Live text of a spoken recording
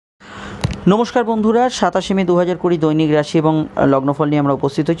नमस्कार बंधुरा 27 मे 2020 दैनिक राशि और लग्नफल निये आमरा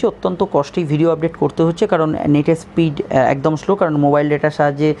उपस्थित हয়েছি। अत्यंत कष्टे भिडियो अपडेट करते होच्छे कारण नेटेर स्पीड एकदम स्लो, कारण मोबाइल डेटार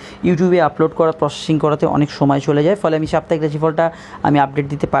साहाज्ये यूट्यूबे आपलोड करा प्रसेसिंग कराते अनेक समय चले जाए, फले आमि साप्ताहिक राशिफलटा आमि अपडेट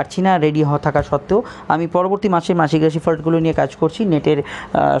दिते पारछि ना रेडी थाका सत्त्वेও आमि परवर्ती मासेर मासिक राशिफलगुलो निये काज करछि। नेटेर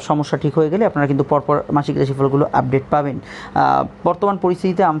समस्या ठीक हये गेले आपनारा किन्तु परपर मासिक राशिफलगुलो अपडेट पाबेन। बर्तमान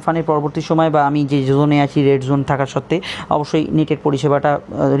परिस्थितिते आमफाনের परवर्ती समय बा आमि जे जोने आछि रेड जोन थाका सत्त्वे अवश्यई नेटेर परिषेबाटा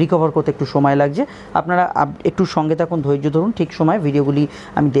रिकवर करते একটু সময় লাগছে। আপনারা একটু সঙ্গে থাকুন, ধৈর্য ধরুন, ঠিক সময় ভিডিওগুলি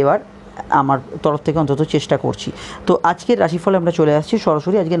আমি দেওয়ার আমার তরফ থেকে অন্তত চেষ্টা করছি। তো আজকের রাশিফলে আমরা চলে আসছি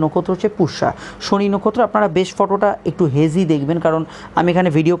সরাসরি। আজকে নক্ষত্র হচ্ছে পুষ্যা, শনি নক্ষত্র। আপনারা বেশ ফটোটা একটু হেজি দেখবেন কারণ আমি এখানে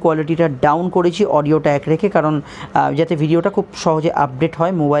ভিডিও কোয়ালিটিটা ডাউন করেছি, অডিওটা এক রেখে, কারণ যাতে ভিডিওটা খুব সহজে আপডেট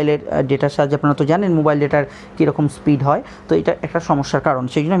হয়। মোবাইলের ডেটার সাহায্যে আপনারা তো জানেন মোবাইল ডেটার কীরকম স্পিড হয়, তো এটা একটা সমস্যার কারণ,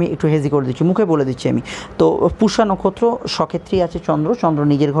 সেই জন্য আমি একটু হেজি করে দিচ্ছি, মুখে বলে দিচ্ছি আমি। তো পুষ্যা নক্ষত্র সক্ষেত্রী আছে চন্দ্র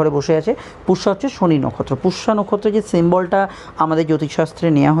নিজের ঘরে বসে আছে। পুষ্যা হচ্ছে শনি নক্ষত্র। পুষ্যা নক্ষত্রে যে সিম্বলটা আমাদের জ্যোতিষশাস্ত্রে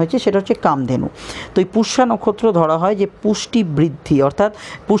নেওয়া হয়েছে সেটা হচ্ছে কামধেনু। তো এই পুষ্যা নক্ষত্র ধরা হয় যে পুষ্টি বৃদ্ধি, অর্থাৎ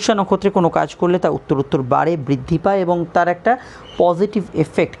পুষ্যা নক্ষত্রে কোনো কাজ করলে তা উত্তর বাড়ে, বৃদ্ধি পায় এবং তার একটা পজিটিভ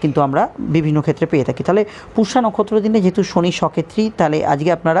এফেক্ট কিন্তু আমরা বিভিন্ন ক্ষেত্রে পেয়ে থাকি। তাহলে পুষ্যা নক্ষত্র দিনে যেহেতু শনি সক্ষেত্রী, তাহলে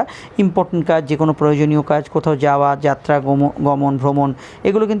আজকে আপনারা ইম্পর্টেন্ট কাজ, যে কোনো প্রয়োজনীয় কাজ, কোথাও যাওয়া, যাত্রা, গমন, ভ্রমণ,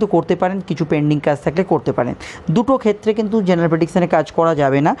 এগুলো কিন্তু করতে পারেন। কিছু পেন্ডিং কাজ থাকলে করতে পারেন। দুটো ক্ষেত্রে কিন্তু জেনারেল প্রেডিকশানে কাজ করা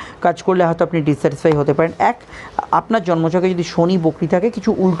যাবে না। কাজ করলে হয়তো আপনি ডিসস্যাটিসফাই হতে পারেন। এক, আপনার জন্মছকে যদি শনি বকরি থাকে, কিছু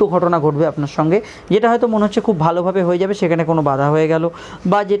উল্টো ঘটনা ঘটবে আপনার সঙ্গে, যেটা হয়তো মনে হচ্ছে খুব ভালোভাবে হয়ে যাবে, সেখানে কোনো বাধা হয়ে গেল,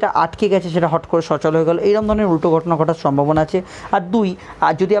 বা যেটা আটকে গেছে সেটা হট করে সচল হয়ে গেল, এইরকম ধরনের উল্টো ঘটনা ঘটার সম্ভাবনা আছে। আর দুই,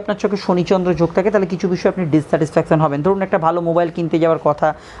 আর যদি আপনার চোখে শনিচন্দ্র যোগ থাকে তাহলে কিছু বিষয়ে আপনি ডিসস্যাটিসফ্যাকশন হবেন। ধরুন একটা ভালো মোবাইল কিনতে যাওয়ার কথা,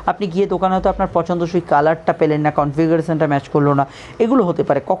 আপনি গিয়ে দোকানে হয়তো আপনার পছন্দসই কালারটা পেলেন না, কনফিগারেশনটা ম্যাচ করলো না, এগুলো হতে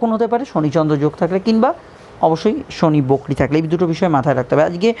পারে। কখন হতে পারে? শনিচন্দ্র যোগ থাকলে, কিংবা অবশ্যই শনি বকরি থাকলে। এই দুটো বিষয় মাথায় রাখতে হবে।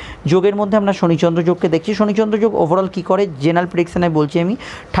 আজকে যোগের মধ্যে আমরা শনিচন্দ্র যোগকে দেখছি। শনিচন্দ্র যোগ ওভারঅল কী করে জেনারেল প্রেডিকশানে বলছি আমি,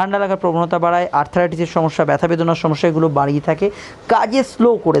 ঠান্ডা লাগার প্রবণতা বাড়ায়, আর্থারাইটিসের সমস্যা, ব্যথা বেদনার সমস্যা, এগুলো বাড়িয়ে থাকে, কাজে স্লো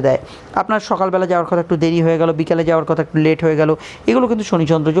করে দেয়। আপনার সকালবেলা যাওয়ার কথা একটু দেরি হয়ে গেল, বিকালে যাওয়ার কথা একটু লেট হয়ে গেল, এগুলো কিন্তু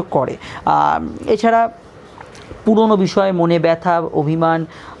শনিচন্দ্র যোগ করে। এছাড়া পুরনো বিষয়ে মনে ব্যথা, অভিমান,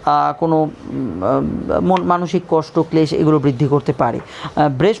 কোনো মানসিক কষ্ট, ক্লেশ, এগুলো বৃদ্ধি করতে পারে।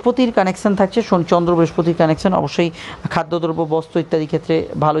 বৃহস্পতির কানেকশান থাকছে, চন্দ্র বৃহস্পতির কানেকশান অবশ্যই খাদ্যদ্রব্য, বস্ত্র ইত্যাদি ক্ষেত্রে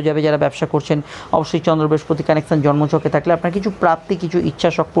ভালো যাবে। যারা ব্যবসা করছেন অবশ্যই চন্দ্র বৃহস্পতি কানেকশান জন্মছকে থাকলে আপনার কিছু প্রাপ্তি, কিছু ইচ্ছা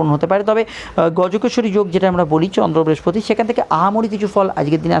শখ পূর্ণ হতে পারে। তবে গজকেশ্বরী যোগ যেটা আমরা বলি চন্দ্র বৃহস্পতি, সেখান থেকে আহামরি কিছু ফল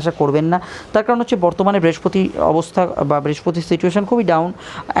আজকের দিনে আশা করবেন না। তার কারণ হচ্ছে বর্তমানে বৃহস্পতি অবস্থা বা বৃহস্পতির সিচুয়েশান খুবই ডাউন।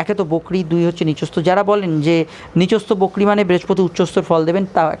 একে তো বকরি, দুই হচ্ছে নিচস্থ। যারা বলেন যে নিচস্থ বকরি মানে বৃহস্পতি উচ্চস্তর ফল দেবেন,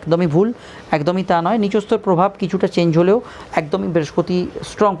 তা একদমই ভুল, একদমই তা নয়। নিচস্থর প্রভাব কিছুটা চেঞ্জ হলেও একদমই বৃহস্পতি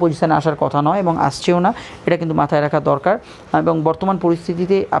স্ট্রং পজিশানে আসার কথা নয় এবং আসছেও না, এটা কিন্তু মাথায় রাখা দরকার। এবং বর্তমান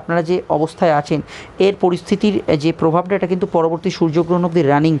পরিস্থিতিতে আপনারা যে অবস্থায় আছেন, এর পরিস্থিতির যে প্রভাবটা, এটা কিন্তু পরবর্তী সূর্যগ্রহণ অবধি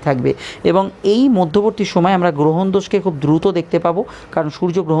রানিং থাকবে এবং এই মধ্যবর্তী সময় আমরা গ্রহণ দোষকে খুব দ্রুত দেখতে পাবো, কারণ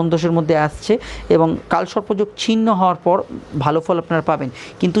সূর্য গ্রহণ দোষের মধ্যে আসছে এবং কালসর্পযোগ ছিন্ন হওয়ার পর ভালো ফল আপনারা পাবেন।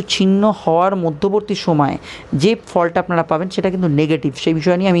 কিন্তু ছিন্ন হওয়ার মধ্যবর্তী সময়ে যে ফলটা আপনারা পাবেন সেটা কিন্তু নেগেটিভ। সেই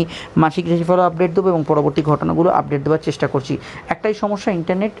বিষয় নিয়ে আমি মাসিক রাশিফলও আপডেট দেবো এবং পরবর্তী ঘটনাগুলো আপডেট দেওয়ার চেষ্টা করছি। একটাই সমস্যা,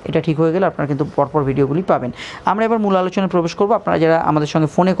 ইন্টারনেট, এটা ঠিক হয়ে গেলে আপনারা কিন্তু পরপর ভিডিওগুলি পাবেন। আমরা এবার মূল আলোচনায় প্রবেশ করবো। আপনারা যারা আমাদের সঙ্গে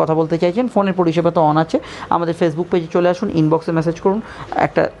ফোনে কথা বলতে চাইছেন, ফোনের পরিষেবা তো অন আছে। আমাদের ফেসবুক পেজে চলে আসুন, ইনবক্সে মেসেজ করুন,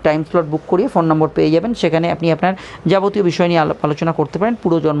 একটা টাইম স্লট বুক করিয়ে ফোন নম্বর পেয়ে যাবেন। সেখানে আপনি আপনার যাবতীয় বিষয় নিয়ে আলোচনা করতে পারেন,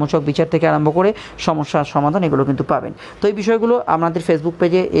 পুরো জন্মছক বিচার থেকে আরম্ভ করে সমস্যার সমাধান, এগুলো কিন্তু পাবেন। তো এই বিষয়গুলো আমাদের ফেসবুক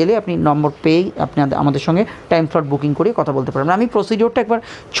পেজে এলে আপনি নম্বর পেয়েই আপনি আমাদের সঙ্গে টাইম স্লট বুকিং করে কথা বলতে পারবেন। আমি প্রসিডিওরটা একবার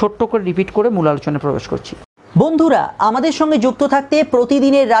ছোট্ট করে রিপিট করে মূল আলোচনায় প্রবেশ করছি। বন্ধুরা, আমাদের সঙ্গে যুক্ত থাকতে,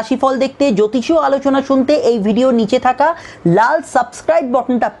 প্রতিদিনের রাশিফল দেখতে, জ্যোতিষীয় আলোচনা শুনতে এই ভিডিওর নিচে থাকা লাল সাবস্ক্রাইব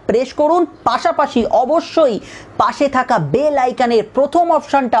বাটনটা প্রেস করুন। পাশাপাশি অবশ্যই পাশে থাকা বেল আইকনের প্রথম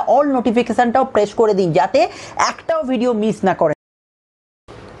অপশানটা অল নোটিফিকেশানটাও প্রেস করে দিন, যাতে একটাও ভিডিও মিস না করেন।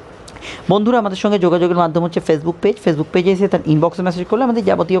 বন্ধুরা, আমাদের সঙ্গে যোগাযোগের মাধ্যম হচ্ছে ফেসবুক পেজে এসে তার ইনবক্সে মেসেজ করলে আমাদের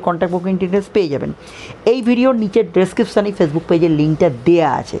যাবতীয় কন্ট্যাক্ট বুকিং ডিটেলস পেয়ে যাবেন। এই ভিডিওর নিচের ডেসক্রিপশানে ফেসবুক পেজের লিঙ্কটা দেওয়া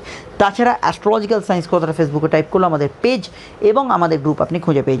আছে। তাছাড়া অ্যাস্ট্রোলজিক্যাল সায়েন্স কথাটা ফেসবুকে টাইপ করলে আমাদের পেজ এবং আমাদের গ্রুপ আপনি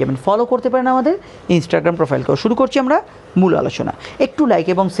খুঁজে পেয়ে যাবেন। ফলো করতে পারেন আমাদের ইনস্টাগ্রাম প্রোফাইলকেও। শুরু করছি আমরা মূল আলোচনা। একটু লাইক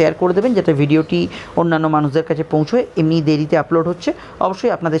এবং শেয়ার করে দেবেন যাতে ভিডিওটি অন্যান্য মানুষদের কাছে পৌঁছয়। এমনি দেরিতে আপলোড হচ্ছে,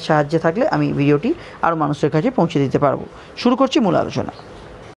 অবশ্যই আপনাদের সাহায্যে থাকলে আমি ভিডিওটি আরও মানুষের কাছে পৌঁছে দিতে পারবো। শুরু করছি মূল আলোচনা।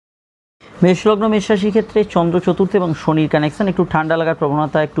 মেষলগ্ন মেষ রাশির ক্ষেত্রে চন্দ্র চতুর্থ এবং শনির কানেকশন, একটু ঠান্ডা লাগার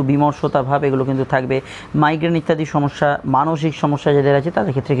প্রবণতা, একটু বিমর্ষতা ভাব এগুলো কিন্তু থাকবে। মাইগ্রেন ইত্যাদি সমস্যা, মানসিক সমস্যা যাদের আছে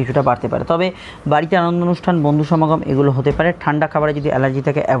তাদের ক্ষেত্রে কিছুটা বাড়তে পারে। তবে বাড়িতে আনন্দ অনুষ্ঠান, বন্ধু সমাগম এগুলো হতে পারে। ঠান্ডা খাবারে যদি অ্যালার্জি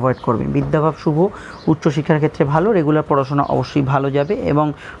থাকে অ্যাভয়েড করবেন। বিদ্যাভাব শুভ, উচ্চশিক্ষার ক্ষেত্রে ভালো, রেগুলার পড়াশোনা অবশ্যই ভালো যাবে এবং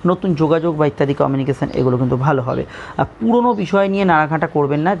নতুন যোগাযোগ বা ইত্যাদি কমিউনিকেশন এগুলো কিন্তু ভালো হবে। পুরনো বিষয় নিয়ে নাড়াঘাটা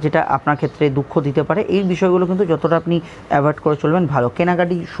করবেন না, যেটা আপনার ক্ষেত্রে দুঃখ দিতে পারে। এই বিষয়গুলো কিন্তু যতটা আপনি অ্যাভয়েড করে চলবেন ভালো।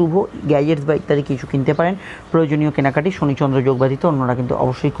 কেনাকাটি শুভ, গ্যাজেটস বা ইত্যাদি কিছু কিনতে পারেন। প্রয়োজনীয় কেনাকাটি শনিচন্দ্র যোগ ব্যতীত অন্যরা কিন্তু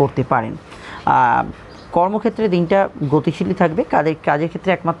অবশ্যই করতে পারেন। কর্মক্ষেত্রে দিনটা গতিশীলই থাকবে। কাজের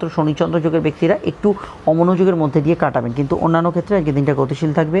ক্ষেত্রে একমাত্র শনিচন্দ্র যোগের ব্যক্তিরা একটু অমনোযোগের মধ্যে দিয়ে কাটাবেন, কিন্তু অন্যান্য ক্ষেত্রে আজকে দিনটা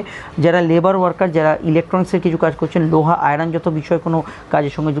গতিশীল থাকবে। যারা লেবার ওয়ার্কার, যারা ইলেকট্রনিক্সের কিছু কাজ করছেন, লোহা আয়রনজাত বিষয় কোনো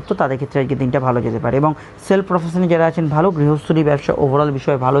কাজের সঙ্গে যুক্ত, তাদের ক্ষেত্রে আজকে দিনটা ভালো যেতে পারে। এবং সেলফ প্রফেশনে যারা আছেন ভালো, গৃহস্থলী ব্যবসা ওভারঅল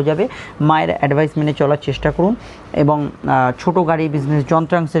বিষয় ভালো যাবে। মায়ের অ্যাডভাইস মেনে চলার চেষ্টা করুন এবং ছোটো গাড়ি বিজনেস,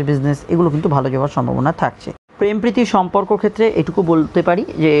 যন্ত্রাংশের বিজনেস এগুলো কিন্তু ভালো যাওয়ার সম্ভাবনা থাকছে। প্রেম প্রীতি সম্পর্ক ক্ষেত্রে এটুকু বলতে পারি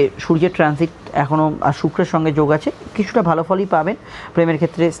যে সূর্যের ট্রানজিট এখনও শুক্রের সঙ্গে যোগ আছে, কিছুটা ভালো ফলই পাবেন। প্রেমের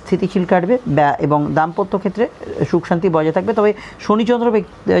ক্ষেত্রে স্থিতিশীল কাটবে এবং দাম্পত্য ক্ষেত্রে সুখ শান্তি বজায় থাকবে। তবে শনিচন্দ্র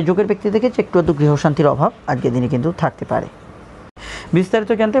যোগের ব্যক্তি থেকে একটু একটু গৃহশান্তির অভাব আজকের দিনে কিন্তু থাকতে পারে।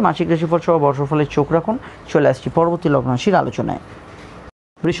 বিস্তারিত জানতে মাসিক রাশিফল সহ বর্ষফলের চোখ রাখুন। চলে আসছি পরবর্তী লগ্ন রাশির আলোচনায়।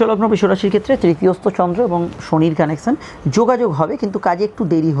 বৃষলগ্ন বৃষরাশির ক্ষেত্রে তৃতীয়স্থ চন্দ্র এবং শনির কানেকশন, যোগাযোগ হবে কিন্তু কাজে একটু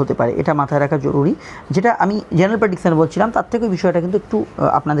দেরি হতে পারে, এটা মাথায় রাখা জরুরি। যেটা আমি জেনারেল প্রেডিকশন বলছিলাম তার থেকে বিষয়টা কিন্তু একটু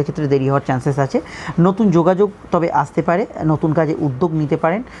আপনাদের ক্ষেত্রে দেরি হওয়ার চান্সেস আছে। নতুন যোগাযোগ তবে আসতে পারে, নতুন কাজে উদ্যোগ নিতে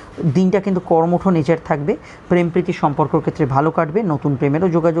পারেন। দিনটা কিন্তু কর্মঠ নেচার থাকবে। প্রেম প্রীতি সম্পর্কের ক্ষেত্রে ভালো কাটবে, নতুন প্রেমেরও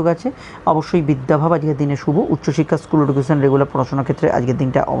যোগাযোগ আছে। অবশ্যই বিদ্যাভাব আজকের দিনে শুভ। উচ্চশিক্ষা, স্কুল এডুকেশন, রেগুলার পড়াশোনার ক্ষেত্রে আজকের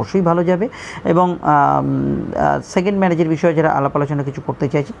দিনটা অবশ্যই ভালো যাবে এবং সেকেন্ড ম্যারেজের বিষয়ে যারা আলাপ আলোচনা কিছু করতে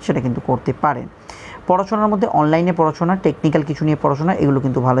চাইছেন সেটা কিন্তু করতে পারেন। পড়াশোনার মধ্যে অনলাইনে পড়াশোনা, টেকনিক্যাল কিছু নিয়ে পড়াশোনা এগুলো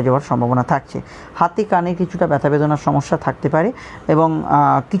কিন্তু ভালো যাওয়ার সম্ভাবনা থাকছে। হাতে কানে কিছুটা ব্যথা বেদনার সমস্যা থাকতে পারে এবং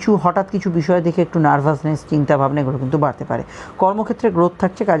হঠাৎ কিছু বিষয় দেখে একটু নার্ভাসনেস, চিন্তা ভাবনা এগুলো কিন্তু বাড়তে পারে। কর্মক্ষেত্রে গ্রোথ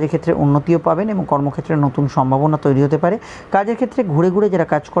থাকছে, কাজের ক্ষেত্রে উন্নতিও পাবেন এবং কর্মক্ষেত্রে নতুন সম্ভাবনা তৈরি হতে পারে। কাজের ক্ষেত্রে ঘুরে ঘুরে যারা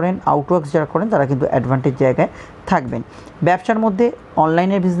কাজ করেন, আউটওয়ার্কস যারা করেন তারা কিন্তু অ্যাডভান্টেজ জায়গায় থাকবেন। ব্যবসার মধ্যে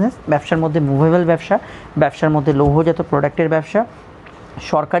অনলাইনের বিজনেস, ব্যবসার মধ্যে মুভেবল ব্যবসা, ব্যবসার মধ্যে লৌহজাত প্রোডাক্টের ব্যবসা,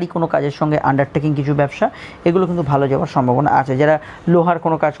 সরকারি কোনো কাজের সঙ্গে আন্ডারটেকিং কিছু ব্যবসা এগুলো কিন্তু ভালো যাওয়ার সম্ভাবনা আছে। যারা লোহার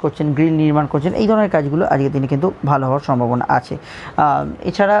কোনো কাজ করছেন, গ্রিল নির্মাণ করছেন, এই ধরনের কাজগুলো আজকের দিনে কিন্তু ভালো হওয়ার সম্ভাবনা আছে।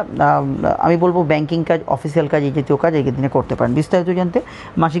 এছাড়া আমি বলবো ব্যাংকিং কাজ, অফিসিয়াল কাজ, এই জাতীয় কাজ আজকের দিনে করতে পারেন। বিস্তারিত জানতে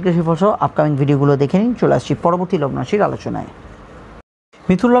মাসিক রাশিফল সহ আপকামিং ভিডিওগুলো দেখে নিন। চলে আসছি পরবর্তী লগ্ন রাশির আলোচনায়।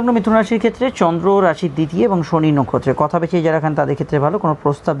 মিথুন লগ্ন মিথুন রাশির ক্ষেত্রে চন্দ্র রাশির দ্বিতীয় এবং শনি নক্ষত্রে, কথা বেছে যারা খান তাদের ক্ষেত্রে ভালো, কোনো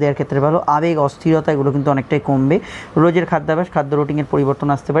প্রস্তাব দেওয়ার ক্ষেত্রে ভালো। আবেগ, অস্থিরতা এগুলো কিন্তু অনেকটাই কমবে। রোজের খাদ্যাভ্যাস, খাদ্য রুটিনের পরিবর্তন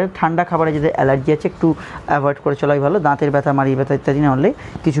আসতে পারে। ঠান্ডা খাবারে যাদের অ্যালার্জি আছে একটু অ্যাভয়েড করে চলাই ভালো। দাঁতের ব্যথা, মাড়ির ব্যথা ইত্যাদি না হলে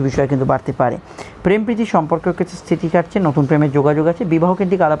কিছু বিষয় কিন্তু বাড়তে পারে। প্রেম প্রীতি সম্পর্কের ক্ষেত্রে স্থিতি কাটছে, নতুন প্রেমের যোগাযোগ আছে। বিবাহ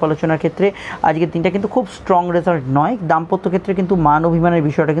কেন্দ্রিক আলাপ আলোচনার ক্ষেত্রে আজকের দিনটা কিন্তু খুব স্ট্রং রেজাল্ট নয়। দাম্পত্য ক্ষেত্রে কিন্তু মান অভিমানের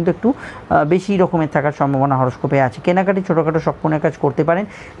বিষয়টা কিন্তু একটু বেশি রকমের থাকার সম্ভাবনা হরস্কোপে আছে। কেনাকাটি, ছোটোখাটো শখপূর্ণের কাজ করতে পারেন।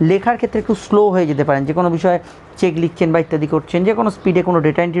 লেখার ক্ষেত্রে একটু স্লো হয়ে যেতে পারেন, যে কোনো বিষয়ে চেক লিখছেন বা ইত্যাদি করছেন, যে কোনো স্পিডে কোনো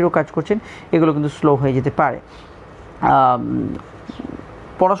ডেটা এন্ট্রিরও কাজ করছেন, এগুলো কিন্তু স্লো হয়ে যেতে পারে।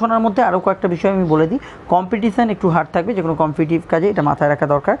 পড়াশোনার মধ্যে আরও কয়েকটা বিষয় আমি বলে দিই। কম্পিটিশান একটু হার্ড থাকবে যে কোনো কম্পিটিটিভ কাজে, এটা মাথায় রাখা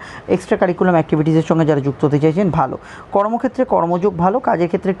দরকার। এক্সট্রা কারিকুলাম অ্যাক্টিভিটিসের সঙ্গে যারা যুক্ত হতে চাইছেন ভালো। কর্মক্ষেত্রে কর্মযোগ ভালো, কাজের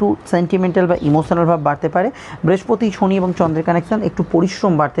ক্ষেত্রে একটু সেন্টিমেন্টাল বা ইমোশনাল ভাব বাড়তে পারে। বৃহস্পতি, শনি এবং চন্দ্রের কানেকশন, একটু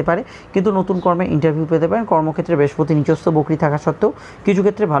পরিশ্রম বাড়তে পারে কিন্তু নতুন কর্মে ইন্টারভিউ পেতে পারেন। কর্মক্ষেত্রে বৃহস্পতি নিজস্ব বকরি থাকা সত্ত্বেও কিছু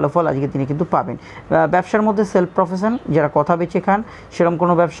ক্ষেত্রে ভালো ফল আজকের দিনে কিন্তু পাবেন। ব্যবসার মধ্যে সেলফ প্রফেশন, যারা কথা বেছে খান সেরকম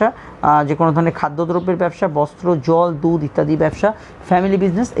কোনো ব্যবসা, যে কোনো ধরনের খাদ্যদ্রব্যের ব্যবসা, বস্ত্র, জল, দুধ ইত্যাদি ব্যবসা, ফ্যামিলি বিজনেস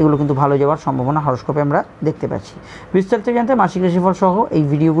এগুলো কিন্তু ভালো যাওয়ার সম্ভাবনা হরস্কোপে আমরা দেখতে পাচ্ছি। বিস্তারিত জানতে মাসিক রাশিফল সহ এই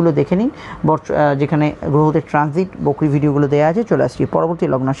ভিডিওগুলো দেখে নিন, যেখানে গ্রহদের ট্রানজিট বকরি ভিডিওগুলো দেওয়া আছে। চলে আসছি পরবর্তী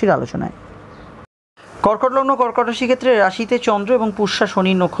লগ্ন রাশির আলোচনায়। কর্কট লগ্ন কর্কট রাশির ক্ষেত্রে রাশিতে চন্দ্র এবং পুষ্যা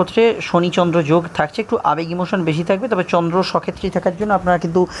শনি নক্ষত্রে শনি চন্দ্র যোগ থাকছে। একটু আবেগ ইমোশন বেশি থাকবে, তবে চন্দ্র সক্ষেত্রেই থাকার জন্য আপনারা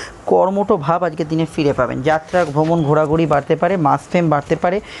কিন্তু কর্মঠ ভাব আজকের দিনে ফিরে পাবেন। যাত্রা, ভ্রমণ, ঘোরাঘুরি বাড়তে পারে, মাস ফেম বাড়তে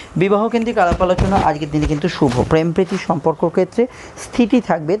পারে। বিবাহ কেন্দ্রিক আলাপ আলোচনা আজকের দিনে কিন্তু শুভ। প্রেম প্রীতি সম্পর্ক ক্ষেত্রে স্থিতি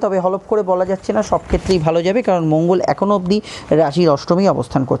থাকবে, তবে হলফ করে বলা যাচ্ছে না সব ক্ষেত্রেই ভালো যাবে, কারণ মঙ্গল এখনও অবধি রাশির অষ্টমী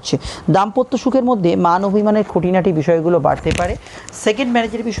অবস্থান করছে। দাম্পত্য সুখের মধ্যে মান অভিমানের খুঁটিনাটি বিষয়গুলো বাড়তে পারে। সেকেন্ড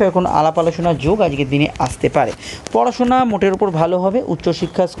ম্যারেজের বিষয়ে কোনো আলাপ আলোচনার যোগ আজকের দিনে আসতে পারে। পড়াশোনা মোটের উপর ভালো হবে।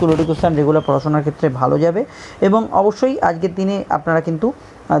 উচ্চশিক্ষা, স্কুল এডুকেশন, রেগুলার পড়াশোনার ক্ষেত্রে ভালো যাবে এবং অবশ্যই আজকের দিনে আপনারা কিন্তু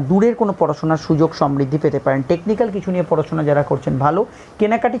দূরের কোনো পড়াশোনার সুযোগ সমৃদ্ধি পেতে পারেন। টেকনিক্যাল কিছু নিয়ে পড়াশোনা যারা করছেন ভালো,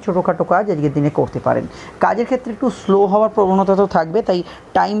 কেনাকাটি ছোটোখাটো কাজ আজকের দিনে করতে পারেন। কাজের ক্ষেত্রে একটু স্লো হওয়ার প্রবণতা তো থাকবে, তাই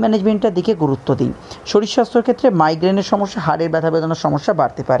টাইম ম্যানেজমেন্টটার দিকে গুরুত্ব দিন। শরীর স্বাস্থ্যের ক্ষেত্রে মাইগ্রেনের সমস্যা, হাড়ের ব্যথা বেদনার সমস্যা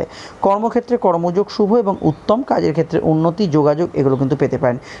বাড়তে পারে। কর্মক্ষেত্রে কর্মযোগ শুভ এবং উত্তম, কাজের ক্ষেত্রে উন্নতি, যোগাযোগ এগুলো কিন্তু পেতে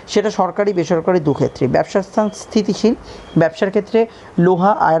পারেন, সেটা সরকারি বেসরকারি দুক্ষেত্রে। ব্যবসার স্থান স্থিতিশীল, ব্যবসার ক্ষেত্রে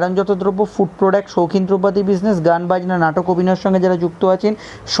লোহা, আয়রনজাত দ্রব্য, ফুড প্রোডাক্ট, শৌখিন দ্রব্যাদি বিজনেস, গান বাজনা, নাটক অভিনয়ের সঙ্গে যারা যুক্ত আছেন,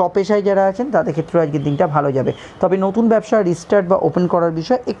 স্বপেশায় যারা আছেন তাদের ক্ষেত্রে আজকের দিনটা ভালো যাবে। তবে নতুন ব্যবসা রিস্টার্ট বা ওপেন করার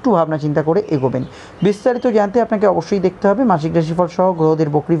বিষয়ে একটু ভাবনা চিন্তা করে এগোবেন। বিস্তারিত জানতে আপনাকে অবশ্যই দেখতে হবে মাসিক রাশিফল সহ গ্রহদের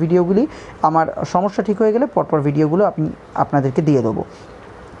বকরি ভিডিওগুলি। আমার সমস্যা ঠিক হয়ে গেলে পরপর ভিডিওগুলো আপনাদেরকে দিয়ে দেবো।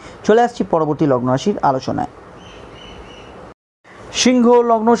 চলে আসছি পরবর্তী লগ্ন রাশির আলোচনায়। সিংহ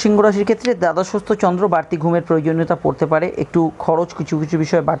লগ্ন, সিংহ রাশির ক্ষেত্রে দ্বাদশস্থ চন্দ্র, বাড়তি ঘুমের প্রয়োজনীয়তা পড়তে পারে, একটু খরচ কিছু কিছু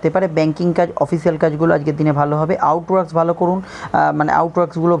বিষয়ে বাড়তে পারে। ব্যাংকিং কাজ, অফিসিয়াল কাজগুলো আজকের দিনে ভালো হবে। আউটওয়ার্কস ভালো করুন,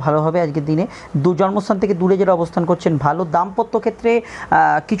 আউটওয়ার্কসগুলো ভালো হবে আজকের দিনে। জন্মস্থান থেকে দূরে যারা অবস্থান করছেন ভালো। দাম্পত্য ক্ষেত্রে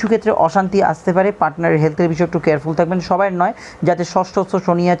কিছু ক্ষেত্রে অশান্তি আসতে পারে, পার্টনারের হেলথের বিষয়ে একটু কেয়ারফুল থাকবেন। সবাই নয়, যাতে ষষ্ঠস্থ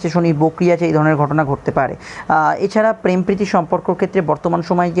শনি আছে, শনির বকরি আছে, এই ধরনের ঘটনা ঘটতে পারে। এছাড়া প্রেম প্রীতি সম্পর্কের ক্ষেত্রে বর্তমান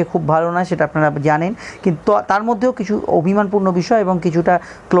সময় যে খুব ভালো নয় সেটা আপনারা জানেন, কিন্তু তার মধ্যেও কিছু অভিমানপূর্ণ বিষয় এবং কিছুটা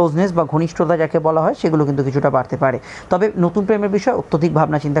ক্লোজনেস বা ঘনিষ্ঠতা যাকে বলা হয় সেগুলো কিন্তু কিছুটা বাড়তে পারে। তবে নতুন প্রেমের বিষয় অত্যধিক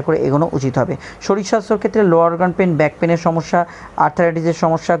ভাবনা চিন্তা করে এগোনো উচিত হবে। শরীর স্বাস্থ্যের ক্ষেত্রে লোয়ার অর্গান পেন, ব্যাক পেনের সমস্যা, আর্থারাইটিসের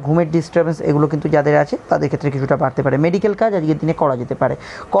সমস্যা, ঘুমের ডিস্টারবেন্স এগুলো কিন্তু যাদের আছে তাদের ক্ষেত্রে কিছুটা বাড়তে পারে। মেডিকেল কাজ আজকের দিনে করা যেতে পারে।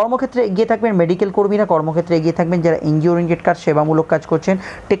 কর্মক্ষেত্রে এগিয়ে থাকবেন মেডিকেল কর্মীরা, কর্মক্ষেত্রে এগিয়ে থাকবেন যারা এনজিও ওরিয়েন্টেড কাজ, সেবামূলক কাজ করছেন,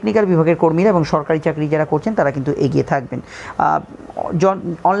 টেকনিক্যাল বিভাগের কর্মীরা এবং সরকারি চাকরি যারা করছেন তারা কিন্তু এগিয়ে থাকবেন।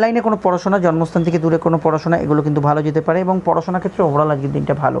 অনলাইনে কোনো পড়াশোনা, জন্মস্থান থেকে দূরে কোনো পড়াশোনা এগুলো কিন্তু ভালো যেতে পারে এবং পড়াশোনার ক্ষেত্রে ওভারঅল আজকের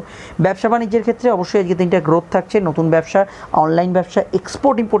দিনটা ভালো। ব্যবসা বাণিজ্যের ক্ষেত্রে অবশ্যই আজকের দিনটা গ্রোথ থাকছে। নতুন ব্যবসা, অনলাইন ব্যবসা,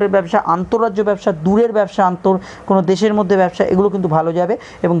 এক্সপোর্ট ইম্পোর্টের ব্যবসা, আন্তঃরাজ্য ব্যবসা, দূরের ব্যবসা, কোনো দেশের মধ্যে ব্যবসা এগুলো কিন্তু ভালো যাবে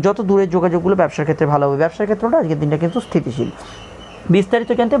এবং যত দূরের যোগাযোগগুলো ব্যবসার ক্ষেত্রে ভালো হবে। ব্যবসার ক্ষেত্রটা আজকের দিনটা কিন্তু স্থিতিশীল। বিস্তারিত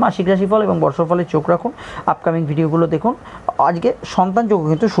জানতে মাসিক রাশিফল এবং বর্ষফলে চোখ রাখুন, আপকামিং ভিডিওগুলো দেখুন। আজকে সন্তান যোগ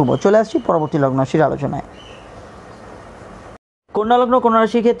কিন্তু শুভ। চলে আসছি পরবর্তী লগ্ন রাশির আলোচনায়। কন্যা লগ্ন, কন্যা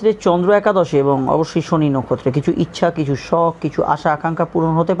রাশির ক্ষেত্রে চন্দ্র একাদশে এবং অবশ্যই শনি নক্ষত্রে কিছু ইচ্ছা, কিছু শখ, কিছু আশা আকাঙ্ক্ষা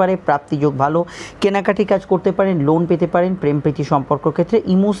পূরণ হতে পারে। প্রাপ্তিযোগ ভালো, কেনাকাটি কাজ করতে পারেন, লোন পেতে পারেন। প্রেম প্রীতি সম্পর্ক ক্ষেত্রে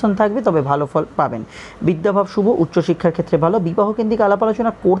ইমোশন থাকবে, তবে ভালো ফল পাবেন। বিদ্যাভাব শুভ, উচ্চশিক্ষার ক্ষেত্রে ভালো। বিবাহ কেন্দ্রিক আলাপ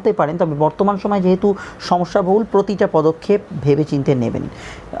আলোচনা করতে পারেন, তবে বর্তমান সময় যেহেতু সমস্যাবহুল প্রতিটা পদক্ষেপ ভেবে চিন্তে নেবেন।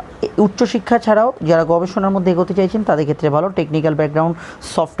 উচ্চশিক্ষা ছাড়াও যারা গবেষণার মধ্যে এগোতে চাইছেন তাদের ক্ষেত্রে ভালো। টেকনিক্যাল ব্যাকগ্রাউন্ড,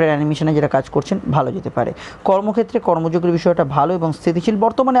 সফটওয়্যার অ্যানিমেশনে যারা কাজ করছেন ভালো যেতে পারে। কর্মক্ষেত্রে কর্মযোগের বিষয়টা ভালো এবং স্থিতিশীল।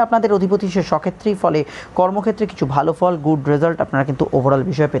 বর্তমানে আপনাদের অধিপতি সে স্বক্ষেত্রেই, ফলে কর্মক্ষেত্রে কিছু ভালো ফল, গুড রেজাল্ট আপনারা কিন্তু ওভারঅল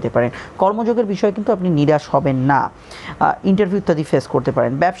বিষয়ে পেতে পারেন। কর্মযোগের বিষয়ে কিন্তু আপনি নিরাশ হবেন না। ইন্টারভিউ ইত্যাদি ফেস করতে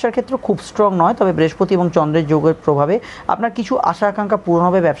পারেন। ব্যবসার ক্ষেত্রে খুব স্ট্রং নয়, তবে বৃহস্পতি এবং চন্দ্রের যোগের প্রভাবে আপনার কিছু আশা আকাঙ্ক্ষা পূরণ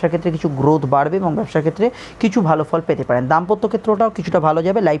হবে। ব্যবসার ক্ষেত্রে কিছু গ্রোথ বাড়বে এবং ব্যবসার ক্ষেত্রে কিছু ভালো ফল পেতে পারেন। দাম্পত্য ক্ষেত্রটাও কিছুটা ভালো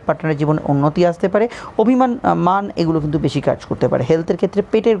যাবে। লাইফ পার্টনারের জীবনে উন্নতি আসতে পারে। অভিমান মান এগুলো কিন্তু বেশি কাজ করতে পারে। হেলথের ক্ষেত্রে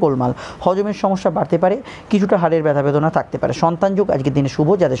পেটের গোলমাল, হজমের সমস্যা বাড়তে পারে, কিছুটা হাড়ের ব্যথা বেদনা থাকতে পারে। সন্তান যোগ আজকের দিনে শুভ,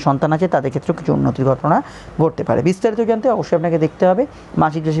 যাদের সন্তান আছে তাদের ক্ষেত্রে কিছু উন্নতির ঘটনা ঘটতে পারে। বিস্তারিত জানতে অবশ্যই আপনাকে দেখতে হবে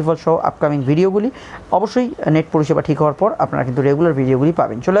মাসিক রাশিফল সহ আপকামিং ভিডিওগুলি। অবশ্যই নেট পরিষেবা ঠিক হওয়ার পর আপনারা কিন্তু রেগুলার ভিডিওগুলি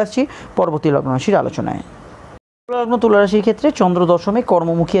পাবেন। চলে আসছি পরবর্তী লগ্ন রাশির আলোচনায়। লগ্ন তুলা রাশির ক্ষেত্রে চন্দ্র দশমে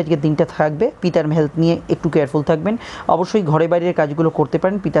কর্মমুখী আজকের দিনটা থাকবে। পিতার হেলথ নিয়ে একটু কেয়ারফুল থাকবেন। অবশ্যই ঘরে বাইরের কাজগুলো করতে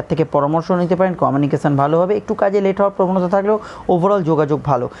পারেন, পিতার থেকে পরামর্শ নিতে পারেন। কমিউনিকেশন ভালো হবে, একটু কাজে লেট হওয়ার প্রবণতা থাকলেও ওভারঅল যোগাযোগ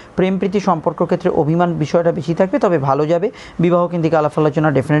ভালো। প্রেম প্রীতি সম্পর্ক ক্ষেত্রে অভিমান বিষয়টা বেশি থাকবে, তবে ভালো যাবে। বিবাহ কেন্দ্রিক আলাপ আলোচনা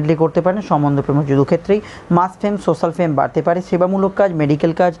ডেফিনেটলি করতে পারেন। সম্বন্ধ প্রেম যুদ্ধ ক্ষেত্রেই মাস ফেম, সোশ্যাল ফেম বাড়তে পারে। সেবামূলক কাজ,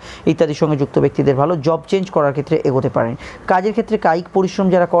 মেডিকেল কাজ ইত্যাদির সঙ্গে যুক্ত ব্যক্তিদের ভালো। জব চেঞ্জ করার ক্ষেত্রে এগোতে পারেন। কাজের ক্ষেত্রে কায়িক পরিশ্রম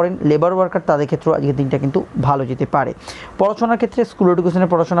যারা করেন, লেবার ওয়ার্কার, তাদের ক্ষেত্রেও আজকের দিনটা কিন্তু ভালো যেতে পারে। পড়াশোনার ক্ষেত্রে স্কুল এডুকেশনের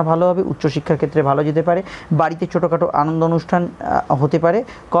পড়াশোনা ভালো হবে। উচ্চশিক্ষার ক্ষেত্রে ভালো যেতে পারে। বাড়িতে ছোটোখাটো আনন্দ অনুষ্ঠান হতে পারে।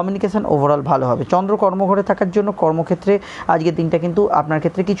 কমিউনিকেশন ওভারঅল ভালো হবে। চন্দ্র কর্মঘরে থাকার জন্য কর্মক্ষেত্রে আজকের দিনটা কিন্তু আপনার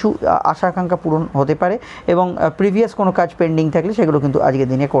ক্ষেত্রে কিছু আশা আকাঙ্ক্ষা পূরণ হতে পারে এবং প্রিভিয়াস কোনো কাজ পেন্ডিং থাকলে সেগুলো কিন্তু আজকের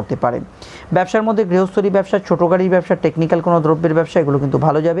দিনে করতে পারেন। ব্যবসার মধ্যে গৃহস্থলী ব্যবসা, ছোটো গাড়ির ব্যবসা, টেকনিক্যাল কোনো দ্রব্যের ব্যবসা এগুলো কিন্তু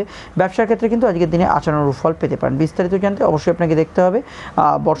ভালো যাবে। ব্যবসার ক্ষেত্রে কিন্তু আজকের দিনে আশানুরূপ ফল পেতে পারেন। বিস্তারিত জানতে অবশ্যই আপনাকে দেখতে হবে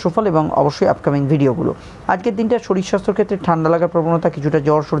বর্ষফল এবং অবশ্যই আপকামিং ভিডিওগুলো। আজকের দিনটা শরীর স্বাস্থ্যের ক্ষেত্রে ঠান্ডা লাগার প্রবণতা, কিছুটা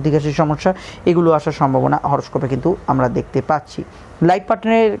জ্বর, সর্দি কাশির সমস্যা এগুলো আসার সম্ভাবনা হরস্কোপে কিন্তু আমরা দেখতে পাচ্ছি। লাইফ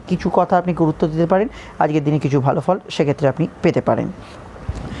পার্টনারের কিছু কথা আপনি গুরুত্ব দিতে পারেন। আজকের দিনে কিছু ভালো ফল সেক্ষেত্রে আপনি পেতে পারেন।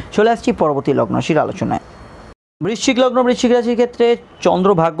 চলে আসছি পরবর্তী লগ্ন রাশির আলোচনায়। বৃশ্চিক লগ্ন বৃশ্চিক রাশির ক্ষেত্রে চন্দ্র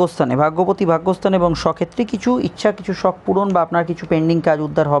ভাগ্যস্থানে, ভাগ্যপতি ভাগ্যস্থানে এবং স্বক্ষেত্রে কিছু ইচ্ছা কিছু শখ পূরণ বা আপনার কিছু পেন্ডিং কাজ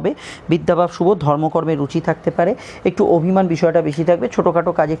উদ্ধার হবে। বিদ্যাভাব শুভ, ধর্মকর্মে রুচি থাকতে পারে, একটু অভিমান বিষয়টা বেশি থাকবে,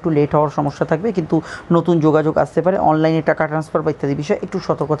 ছোটোখাটো কাজে একটু লেট হওয়ার সমস্যা থাকবে, কিন্তু নতুন যোগাযোগ আসতে পারে, অনলাইনে টাকা ট্রান্সফার বা ইত্যাদি বিষয়ে একটু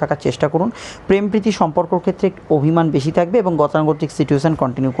সতর্ক থাকার চেষ্টা করুন। প্রেম প্রীতি সম্পর্কর ক্ষেত্রে অভিমান বেশি থাকবে এবং গতানুগতিক সিচুয়েশান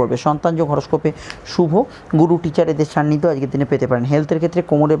কন্টিনিউ করবে। সন্তান যোগ হরস্কোপে শুভ, গুরু টিচার এদের সান্নিধ্য আজকের দিনে পেতে পারেন। হেলথের ক্ষেত্রে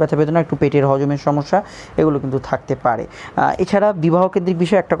কোমরের ব্যথা বেদনা, একটু পেটের হজমের সমস্যা এগুলো কিন্তু থাকতে পারে। এছাড়া বিবাহ কেন্দ্রিক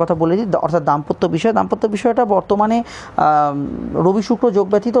বিষয়ে একটা কথা বলে দিই, অর্থাৎ দাম্পত্য বিষয়টা বর্তমানে রবি শুক্র যোগ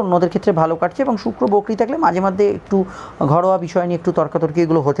ব্যতীত অন্যদের ক্ষেত্রে ভালো কাটছে এবং শুক্র বকরি থাকলে মাঝে মাঝে একটু ঘরোয়া বিষয় নিয়ে একটু তর্কাতর্কি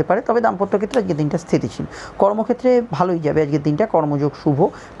এগুলো হতে পারে, তবে দাম্পত্য ক্ষেত্রে আজকের দিনটা স্থিতিশীল। কর্মক্ষেত্রে ভালোই যাবে আজকের দিনটা, কর্মযোগ শুভ,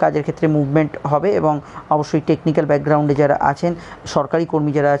 কাজের ক্ষেত্রে মুভমেন্ট হবে এবং অবশ্যই টেকনিক্যাল ব্যাকগ্রাউন্ডে যারা আছেন, সরকারি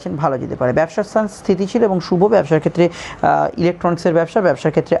কর্মী যারা আছেন ভালো যেতে পারে। ব্যবসার স্থান স্থিতিশীল এবং শুভ, ব্যবসার ক্ষেত্রে ইলেকট্রনিক্সের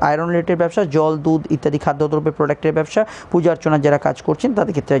ব্যবসার ক্ষেত্রে আয়রন রিলেটেড ব্যবসা, জল দুধ ইত্যাদি খাদ্যদ্রব্যের প্রোডাক্টের ব্যবসা, পূজা অর্চনার যারা কাজ করছেন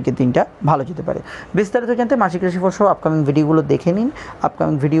তাদের ক্ষেত্রে আজকের দিনটা ভালো যেতে পারে। বিস্তারিত জানতে মাসিক রাশিফল সহ আপকামিং ভিডিওগুলো দেখে নিন।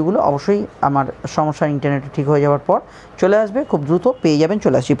 আপকামিং ভিডিওগুলো অবশ্যই আমার সমস্যা ইন্টারনেটে ঠিক হয়ে যাওয়ার পর চলে আসবে, খুব দ্রুত পেয়ে যাবেন।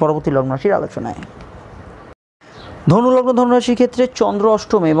 চলে আসছি পরবর্তী লগ্ন রাশির আলোচনায়। ধনুলগ্ন ধনুরাশির ক্ষেত্রে চন্দ্র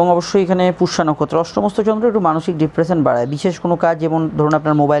অষ্টমে এবং অবশ্যই এখানে পুষ্যা নক্ষত্র, অষ্টমস্ত চন্দ্র একটু মানসিক ডিপ্রেশন বাড়ায়। বিশেষ কোনো কাজ যেমন ধরুন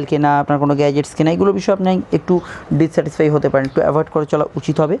আপনার মোবাইল কেনা, আপনার কোনো গ্যাজেটস কেনা, এগুলো বিষয়ে আপনি একটু ডিসস্যাটিসফাই হতে পারেন, একটু অ্যাভয়েড করে চলা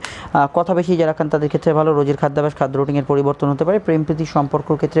উচিত হবে। কথা বেশি যারা খান তাদের ক্ষেত্রে ভালো, রোজের খাদ্যাভ্যাস খাদ্য রুটিনের পরিবর্তন হতে পারে। প্রেম প্রীতি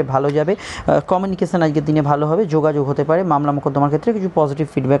সম্পর্কের ক্ষেত্রে ভালো যাবে, কমিউনিকেশন আজকের দিনে ভালো হবে, যোগাযোগ হতে পারে, মামলা মোকদ্দমার ক্ষেত্রে কিছু পজিটিভ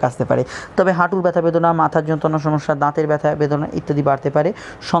ফিডব্যাক আসতে পারে। তবে হাঁটুর ব্যথা বেদনা, মাথার যন্ত্রণা সমস্যা, দাঁতের ব্যথা বেদনা ইত্যাদি বাড়তে পারে।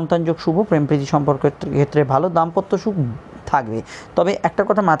 সন্তান যোগ শুভ, প্রেম প্রীতি সম্পর্কের ক্ষেত্রে ভালো, দাম্পত্য সুখ থাকবে। তবে একটা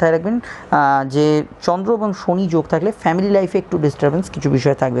কথা মাথায় রাখবেন যে চন্দ্র এবং শনি যোগ থাকলে ফ্যামিলি লাইফে একটু ডিস্টারবেন্স কিছু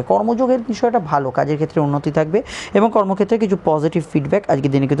বিষয় থাকবে। কর্মযোগের বিষয়টা ভালো, কাজের ক্ষেত্রে উন্নতি থাকবে এবং কর্মক্ষেত্রে কিছু পজিটিভ ফিডব্যাক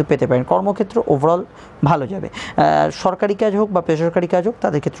আজকের দিনে কিন্তু পেতে পারেন। কর্মক্ষেত্র ওভারঅল ভালো যাবে। সরকারি কাজ হোক বা বেসরকারি কাজ হোক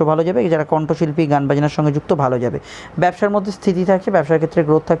তাদের ক্ষেত্রে ভালো যাবে, যারা কণ্ঠশিল্পী গান বাজনার সঙ্গে যুক্ত ভালো যাবে। ব্যবসার মধ্যে স্থিতি থাকছে, ব্যবসার ক্ষেত্রে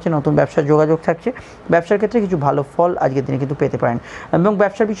গ্রোথ থাকছে, নতুন ব্যবসার যোগাযোগ থাকছে, ব্যবসার ক্ষেত্রে কিছু ভালো ফল আজকের দিনে কিন্তু পেতে পারেন। এবং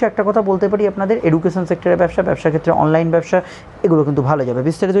ব্যবসার বিষয়ে একটা কথা বলতে পারি আপনাদের, এডুকেশন সেক্টরের ব্যবসার ক্ষেত্রে অনলাইন ব্যবসা এগুলো কিন্তু ভালো যাবে।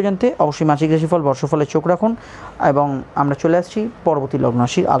 বিস্তারিত জানতে অবশ্যই মাসিক রাশিফল বর্ষফলে চোখ রাখুন এবং আমরা চলে আসছি পরবর্তী লগ্ন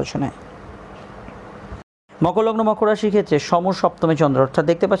রাশির আলোচনায়। মকর লগ্ন মকর রাশির ক্ষেত্রে সপ্তমে চন্দ্র, অর্থাৎ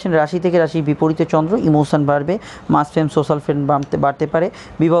দেখতে পাচ্ছেন রাশি থেকে রাশির বিপরীতে চন্দ্র, ইমোশন বাড়বে, মাস ফেম সোশ্যাল ফেম বাড়তে পারে।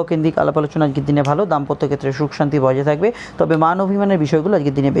 বিবাহ কেন্দ্রিক আলাপ আলোচনা আজকের দিনে ভালো, দাম্পত্য ক্ষেত্রে সুখ শান্তি বজায় থাকবে, তবে মান অভিমানের বিষয়গুলো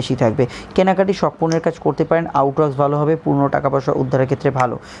আজকের দিনে বেশি থাকবে। কেনাকাটি শখ পূরণের কাজ করতে পারেন, আউটওয়ার্কস ভালো হবে, পূর্ণ টাকা পয়সা উদ্ধারের ক্ষেত্রে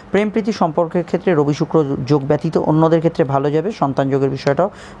ভালো। প্রেম প্রীতি সম্পর্কের ক্ষেত্রে রবি শুক্র যোগ ব্যতীত অন্যদের ক্ষেত্রে ভালো যাবে, সন্তান যোগের বিষয়টাও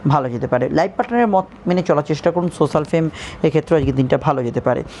ভালো যেতে পারে। লাইফ পার্টনারের মত মেনে চলার চেষ্টা করুন, সোশ্যাল ফেম এক্ষেত্রে আজকের দিনটা ভালো যেতে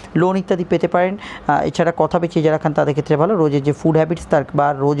পারে। লোন ইত্যাদি পেতে পারেন। এছাড়া কথা বেঁচে যারা খান তাদের ক্ষেত্রে ভালো, রোজের যে ফুড হ্যাবিটস তার বা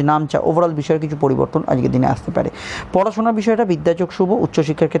রোজ নাম চা ওভারঅল বিষয়ের কিছু পরিবর্তন আজকের দিনে আসতে পারে। পড়াশোনার বিষয়টা বিদ্যাযোগ শুভ,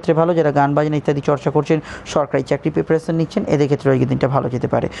 উচ্চশিক্ষার ক্ষেত্রে ভালো, যারা গান বাজনা ইত্যাদি চর্চা করছেন, সরকারি চাকরি প্রিপারেশন নিচ্ছেন, এদের ক্ষেত্রে আজকের দিনটা ভালো যেতে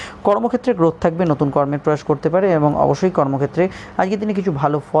পারে। কর্মক্ষেত্রে গ্রোথ থাকবে, নতুন কর্মের প্রয়াস করতে পারে এবং অবশ্যই কর্মক্ষেত্রে আজকের দিনে কিছু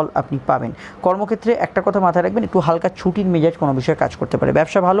ভালো ফল আপনি পাবেন। কর্মক্ষেত্রে একটা কথা মাথায় রাখবেন, একটু হালকা ছুটির মেজাজ কোনো বিষয়ে কাজ করতে পারে।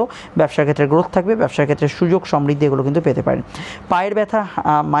 ব্যবসা ভালো, ব্যবসার ক্ষেত্রে গ্রোথ থাকবে, ব্যবসার ক্ষেত্রে সুযোগ সমৃদ্ধি এগুলো কিন্তু পেতে পারেন। পায়ের ব্যথা,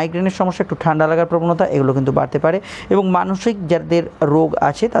 মাইগ্রেনের সমস্যা, একটু ঠান্ডা লাগার প্রবণতা এগুলো কিন্তু বাড়তে পারে এবং মানসিক যাদের রোগ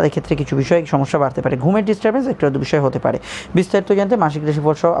আছে তাদের ক্ষেত্রে কিছু বিষয়ে সমস্যা বাড়তে পারে। ঘুমের ডিস্টারবেন্স একটা বিষয় হতে পারে। বিস্তারিত জানতে মাসিক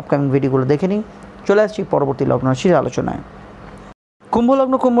রাশিফল সহ আপকামিং ভিডিওগুলো দেখে নিন। চলে আসছি পরবর্তী লগ্ন রাশির আলোচনায়। কুম্ভ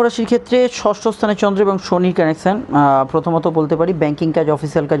লগ্ন কুম্ভ রাশির ক্ষেত্রে ষষ্ঠ স্থানে চন্দ্র এবং শনির কানেকশান। প্রথমত বলতে পারি ব্যাংকিং কাজ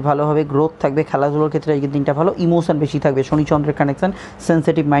অফিসিয়াল কাজ ভালো হবে, গ্রোথ থাকবে, খেলাধুলোর ক্ষেত্রে আজকের দিনটা ভালো, ইমোশন বেশি থাকবে, শনি চন্দ্রের কানেকশান,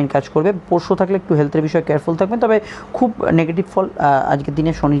 সেন্সিটিভ মাইন্ড কাজ করবে। পোষ্য থাকলে একটু হেলথের বিষয়ে কেয়ারফুল থাকবেন, তবে খুব নেগেটিভ ফল আজকের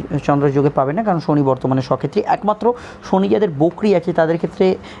দিনে শনি চন্দ্রের যোগে পাবে না, কারণ শনি বর্তমানে সক্ষেত্রে। একমাত্র শনি যাদের বকরি আছে তাদের ক্ষেত্রে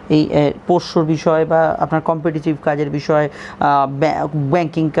এই পোষ্যর বিষয় বা আপনার কম্পিটিটিভ কাজের বিষয়,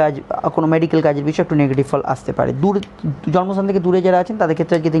 ব্যাংকিং কাজ, কোনো মেডিকেল কাজের বিষয়ে একটু নেগেটিভ ফল আসতে পারে। জন্মস্থান থেকে দূরে যারা আছেন তাদের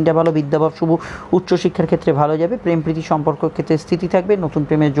ক্ষেত্রে আজকে দিনটা ভালো, বিদ্যাভাব শুভ, উচ্চশিক্ষার ক্ষেত্রে ভালো যাবে, প্রেম প্রীতি সম্পর্কের ক্ষেত্রে স্থিতি থাকবে, নতুন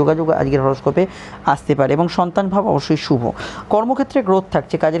প্রেমের যোগাযোগ আজকের হরস্কোপে আসতে পারে এবং সন্তান ভাব অবশ্যই শুভ। কর্মক্ষেত্রে গ্রোথ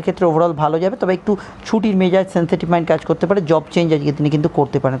থাকছে, কাজের ক্ষেত্রে ওভারঅল ভালো যাবে, তবে একটু ছুটির মেজাজ, সেন্সিটিভ মাইন্ড কাজ করতে পারে। জব চেঞ্জ আজকে তিনি কিন্তু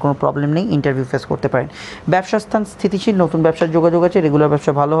করতে পারেন, কোনো প্রবলেম নেই, ইন্টারভিউ ফেস করতে পারেন। ব্যবসার স্থান স্থিতিশীল, নতুন ব্যবসার যোগাযোগ আছে, রেগুলার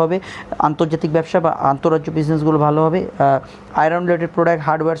ব্যবসা ভালো হবে, আন্তর্জাতিক ব্যবসা বা আন্তঃরাজ্য বিজনেসগুলো ভালো হবে। Iron related product,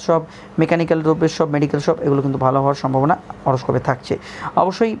 hardware shop, mechanical দ্রব্যের শপ, মেডিকেল শপ এগুলো কিন্তু ভালো হওয়ার সম্ভাবনা হরস্কোপে থাকছে।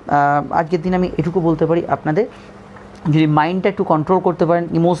 অবশ্যই আজকের দিন আমি এটুকু বলতে পারি আপনাদের যদি মাইন্ডটা একটু কন্ট্রোল করতে পারেন,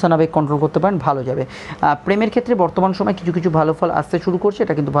 ইমোশন আবেগ কন্ট্রোল করতে পারেন, ভালো যাবে। প্রেমের ক্ষেত্রে বর্তমান সময় কিছু কিছু ভালো ফল আসতে শুরু করছে,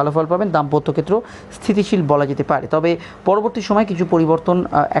 এটা কিন্তু ভালো ফল পাবেন। দাম্পত্য ক্ষেত্রেও স্থিতিশীল বলা যেতে পারে, তবে পরবর্তী সময় কিছু পরিবর্তন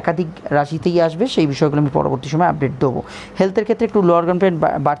একাধিক রাশিতেই আসবে, সেই বিষয়গুলো আমি পরবর্তী সময় আপডেট দেবো। হেলথের ক্ষেত্রে একটু লোয়ার গ্রাম পেন,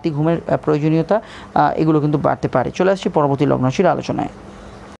 বাড়তি ঘুমের প্রয়োজনীয়তা, এগুলো কিন্তু বাড়তে পারে। চলে আসছি পরবর্তী লগ্ন রাশির আলোচনায়।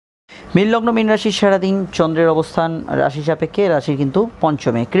 মীন লগ্ন মীন রাশির সারাদিন চন্দ্রের অবস্থান রাশি সাপেক্ষে, রাশির কিন্তু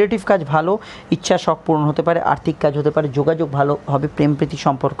পঞ্চমে। ক্রিয়েটিভ কাজ ভালো, ইচ্ছা শখ পূরণ হতে পারে, আর্থিক কাজ হতে পারে, যোগাযোগ ভালো হবে, প্রেম প্রীতি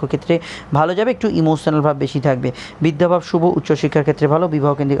সম্পর্ক ক্ষেত্রে ভালো যাবে, একটু ইমোশনাল ভাব বেশি থাকবে। বিদ্যাভাব শুভ, উচ্চশিক্ষার ক্ষেত্রে ভালো,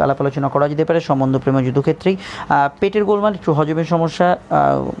 বিবাহ কেন্দ্রিক আলাপ আলোচনা করা যেতে পারে, সম্বন্ধ প্রেম যুদ্ধ ক্ষেত্রেই। পেটের গোলমাল, একটু হজমের সমস্যা,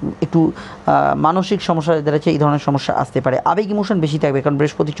 একটু মানসিক সমস্যা যাদের আছে এই ধরনের সমস্যা আসতে পারে। আবেগ ইমোশন বেশি থাকবে, কারণ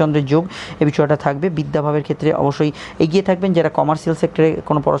বৃহস্পতি চন্দ্রের যোগ এই বিষয়টা থাকবে। বিদ্যাভাবের ক্ষেত্রে অবশ্যই এগিয়ে থাকবেন, যারা কমার্শিয়াল সেক্টরে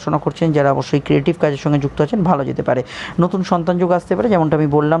কোনো পড়াশোনা করছেন, যারা অবশ্যই ক্রিয়েটিভ কাজের সঙ্গে যুক্ত আছেন, ভালো যেতে পারে। নতুন সন্তান যোগ আসতে পারে, যেমনটা আমি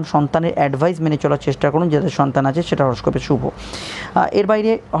বললাম, সন্তানের অ্যাডভাইস মেনে চলার চেষ্টা করুন, যাদের সন্তান আছে সেটা হরস্কোপে শুভ। এর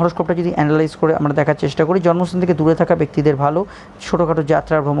বাইরে হরস্কোপটা যদি অ্যানালাইজ করে আমরা দেখার চেষ্টা করি, জন্মস্থান থেকে দূরে থাকা ব্যক্তিদের ভালো, ছোটোখাটো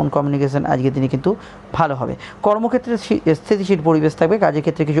যাত্রা, ভ্রমণ, কমিউনিকেশন আজকের দিনে কিন্তু ভালো হবে। কর্মক্ষেত্রে স্থিতিশীল পরিবেশ থাকবে, কাজের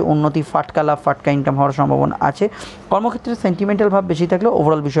ক্ষেত্রে কিছু উন্নতি, ফাটকা লাভ, ফাটকা ইনকাম হওয়ার সম্ভাবনা আছে। কর্মক্ষেত্রে সেন্টিমেন্টাল ভাব বেশি থাকলেও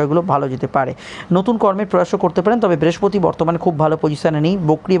ওভারঅল বিষয়গুলো ভালো যেতে পারে। নতুন কর্মের প্রয়াসও করতে পারেন, তবে বৃহস্পতি বর্তমানে খুব ভালো পজিশনে নেই,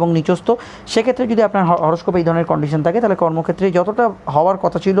 বক্রী এবং নিচস্থ। সেক্ষেত্রে যদি আপনার হরস্কোপে এই ধরনের কন্ডিশন থাকে, তাহলে কর্মক্ষেত্রে যতটা হওয়ার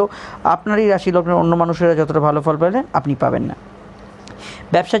কথা ছিল আপনারই রাশি লগ্নের অন্য মানুষেরা যতটা ভালো ফল পেলেন আপনি পাবেন না।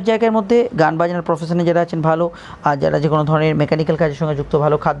 ব্যবসার জায়গার মধ্যে গান বাজনার প্রফেশনে যারা আছেন ভালো, আর যারা যে কোনো ধরনের মেকানিক্যাল কাজের সঙ্গে যুক্ত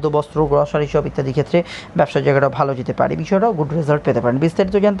ভালো, খাদ্য, বস্ত্র, গ্রসারি শপ ইত্যাদি ক্ষেত্রে ব্যবসার জায়গাটা ভালো যেতে পারে, বিষয়টাও গুড রেজাল্ট পেতে পারেন।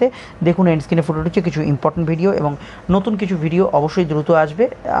 বিস্তারিত জানতে দেখুন এন্ড স্ক্রিনে ফুটে উঠছে কিছু ইম্পর্টেন্ট ভিডিও, এবং নতুন কিছু ভিডিও অবশ্যই দ্রুত আসবে,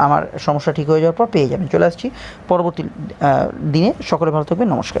 আমার সমস্যা ঠিক হয়ে যাওয়ার পর পেয়ে যাবেন। চলে আসছি পরবর্তী দিনে, সকলে ভালো থাকবেন,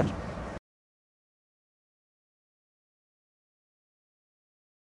 নমস্কার।